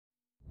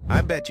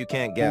I bet you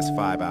can't guess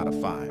 5 out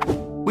of 5.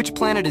 Which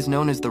planet is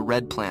known as the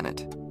red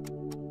planet?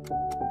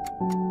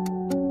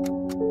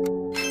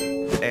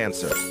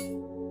 Answer.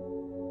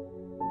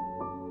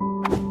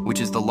 Which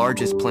is the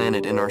largest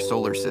planet in our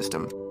solar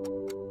system?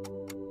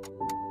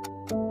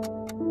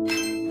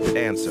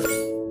 Answer.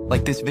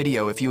 Like this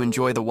video if you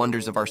enjoy the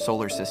wonders of our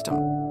solar system.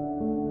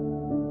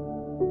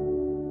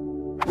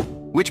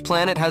 Which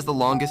planet has the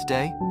longest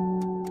day?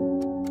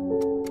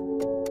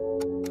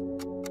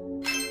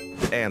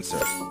 Answer.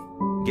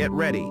 Get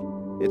ready.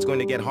 It's going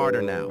to get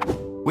harder now.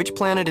 Which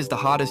planet is the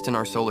hottest in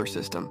our solar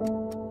system?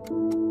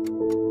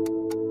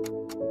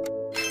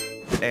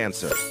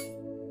 Answer.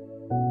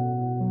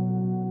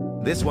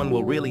 This one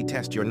will really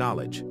test your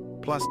knowledge.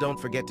 Plus, don't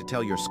forget to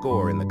tell your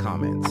score in the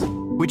comments.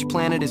 Which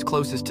planet is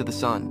closest to the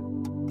sun?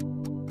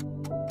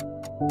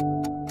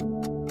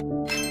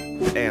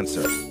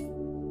 Answer.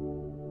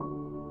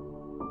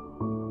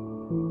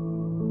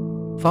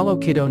 Follow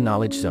Kiddo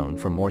Knowledge Zone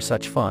for more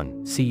such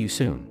fun. See you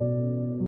soon.